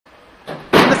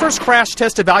first crash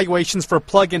test evaluations for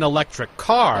plug-in electric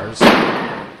cars,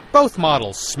 both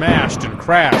models smashed and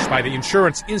crashed by the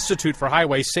Insurance Institute for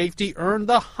Highway Safety earned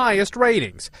the highest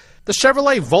ratings. The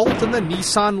Chevrolet Volt and the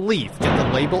Nissan Leaf get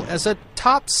the label as a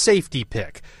top safety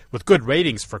pick, with good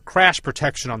ratings for crash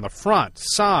protection on the front,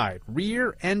 side,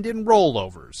 rear, and in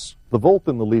rollovers. The Volt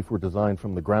and the Leaf were designed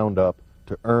from the ground up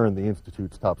to earn the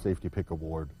Institute's Top Safety Pick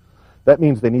award. That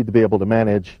means they need to be able to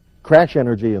manage crash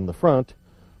energy in the front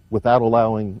without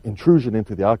allowing intrusion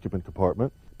into the occupant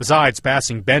compartment. Besides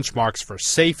passing benchmarks for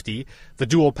safety, the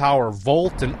dual-power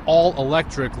Volt and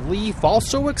all-electric Leaf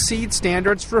also exceed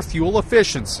standards for fuel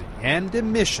efficiency and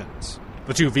emissions.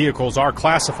 The two vehicles are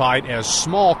classified as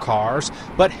small cars,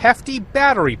 but hefty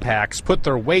battery packs put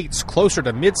their weights closer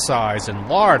to midsize and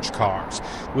large cars,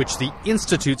 which the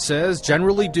Institute says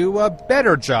generally do a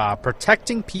better job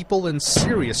protecting people in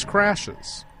serious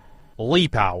crashes. Lee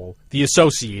Powell, The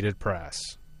Associated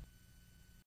Press.